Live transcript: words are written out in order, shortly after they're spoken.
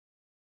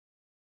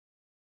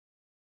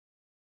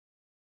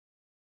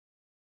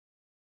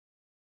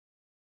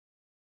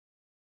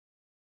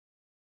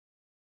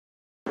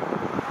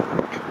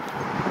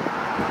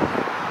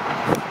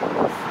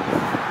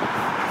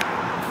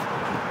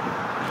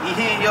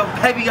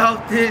your baby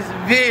off this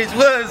bitch.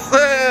 What's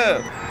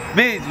up?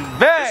 Bitch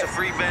back.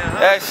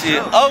 That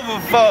shit over,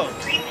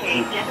 folks.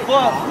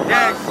 Fuck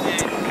that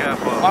shit.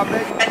 My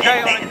baby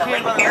stay on the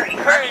camera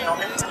crazy.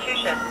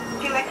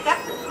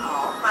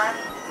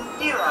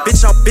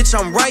 Bitch,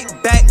 I'm right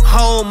back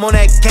home on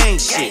that gang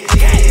shit.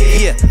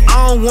 Yeah,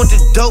 I don't want the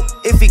dope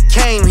if it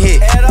came here.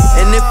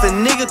 And if a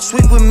nigga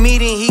tweak with me,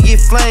 then he get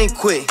flame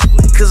quick.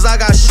 Cause I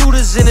got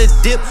shooters in a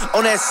dip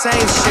on that same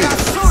shit.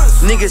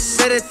 Niggas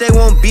say that they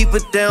won't beat,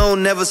 but they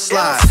don't never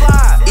slide.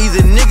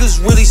 Either niggas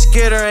really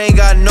scared or ain't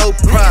got no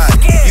pride.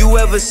 You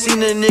ever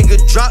seen a nigga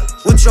drop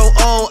with your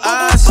own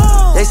eyes?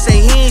 They say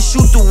he ain't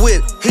shoot the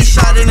whip, he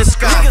shot in the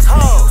sky.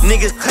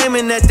 Niggas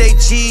claiming that they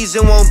cheese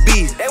and won't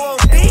beef.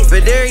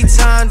 But every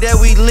time that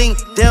we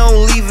link, they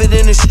don't leave it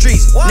in the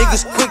streets.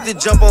 Niggas quick to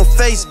jump on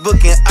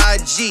Facebook and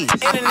IG.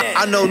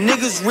 I know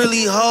niggas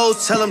really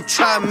hoes, tell them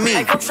try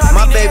me.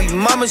 My baby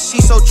mama, she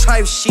so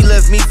tripe, she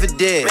left me for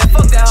dead.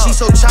 She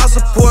so child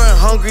support and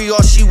hungry,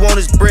 all she want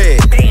is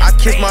bread. I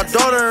kiss my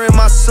daughter and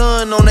my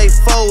son on they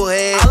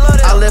forehead.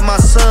 I let my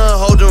son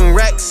hold them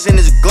racks in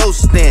his glow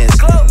stands.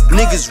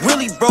 Niggas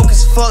really broke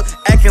as fuck,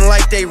 acting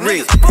like they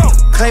rich.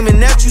 Claiming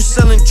that you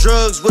selling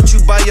drugs, what you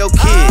buy your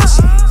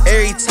kids.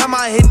 Every time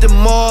I hit the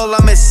mall,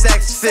 I'm at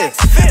Saks Fifth.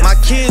 My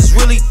kids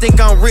really think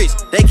I'm rich,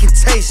 they can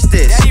taste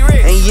this.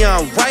 And yeah,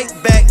 I'm right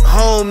back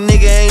home,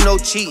 nigga, ain't no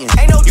cheating.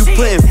 You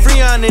putting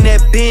Freon in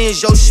that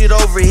Benz, your shit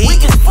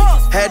overheating.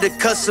 Had to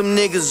cut some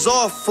niggas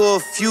off for a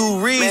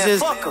few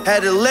reasons.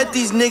 Had to let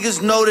these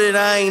niggas know that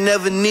I ain't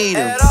never need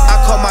them.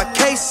 I caught my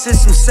case in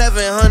some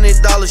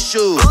 $700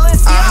 shoes.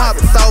 I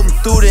hopped out and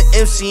through the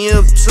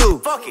MCM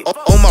too.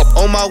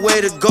 On my way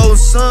to Golden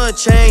Sun,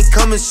 chain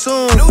coming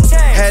soon.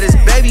 Had his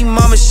baby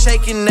mama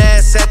shaking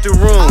ass at the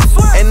room.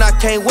 And I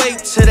can't wait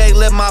till they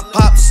let my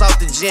pops out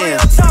the gym.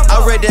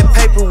 I read that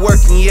paperwork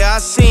and yeah, I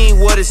seen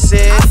what it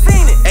said.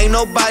 Ain't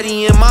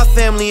nobody in my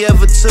family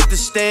ever took the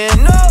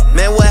stand.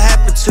 Man, what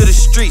happened to the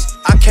streets?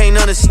 I can't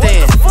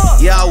understand.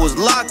 Yeah, I was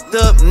locked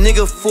up,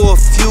 nigga, for a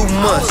few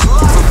months.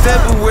 From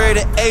February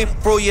to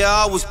April, yeah,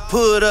 I was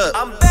put up.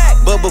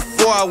 But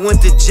before I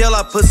went to jail,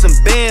 I put some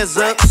bands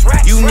up.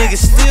 You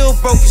niggas still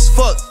broke as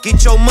fuck,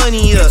 get your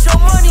money up.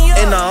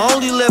 And I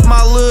only left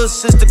my little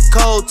sister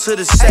cold to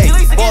the safe.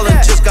 Ballin'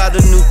 just got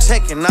a new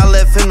tech and I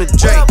left him to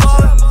Drake.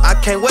 I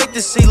can't wait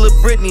to see Lil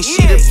Britney,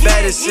 she the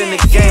baddest in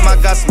the game.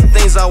 I got some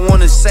things I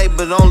wanna say,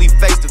 but only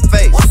face to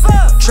face.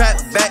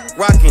 Trap back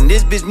rockin',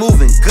 this bitch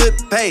moving good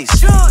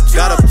pace.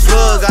 Got a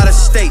plug, got a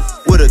state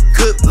with a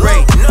good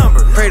rate.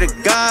 Pray to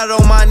God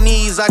on my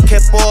knees, I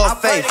kept all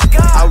faith.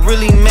 I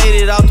really made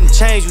it out them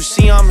chains, you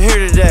see I'm here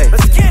today.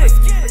 Let's get it.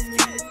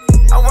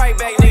 I'm right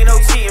back, nigga, no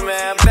cheating,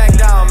 man. I'm back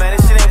down, man.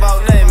 This shit ain't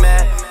about nothing,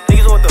 man.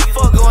 Niggas know what the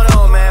fuck going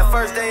on, man.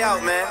 First day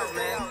out, man.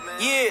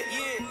 Yeah,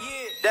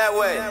 that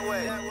way.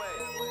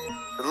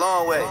 The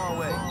long way.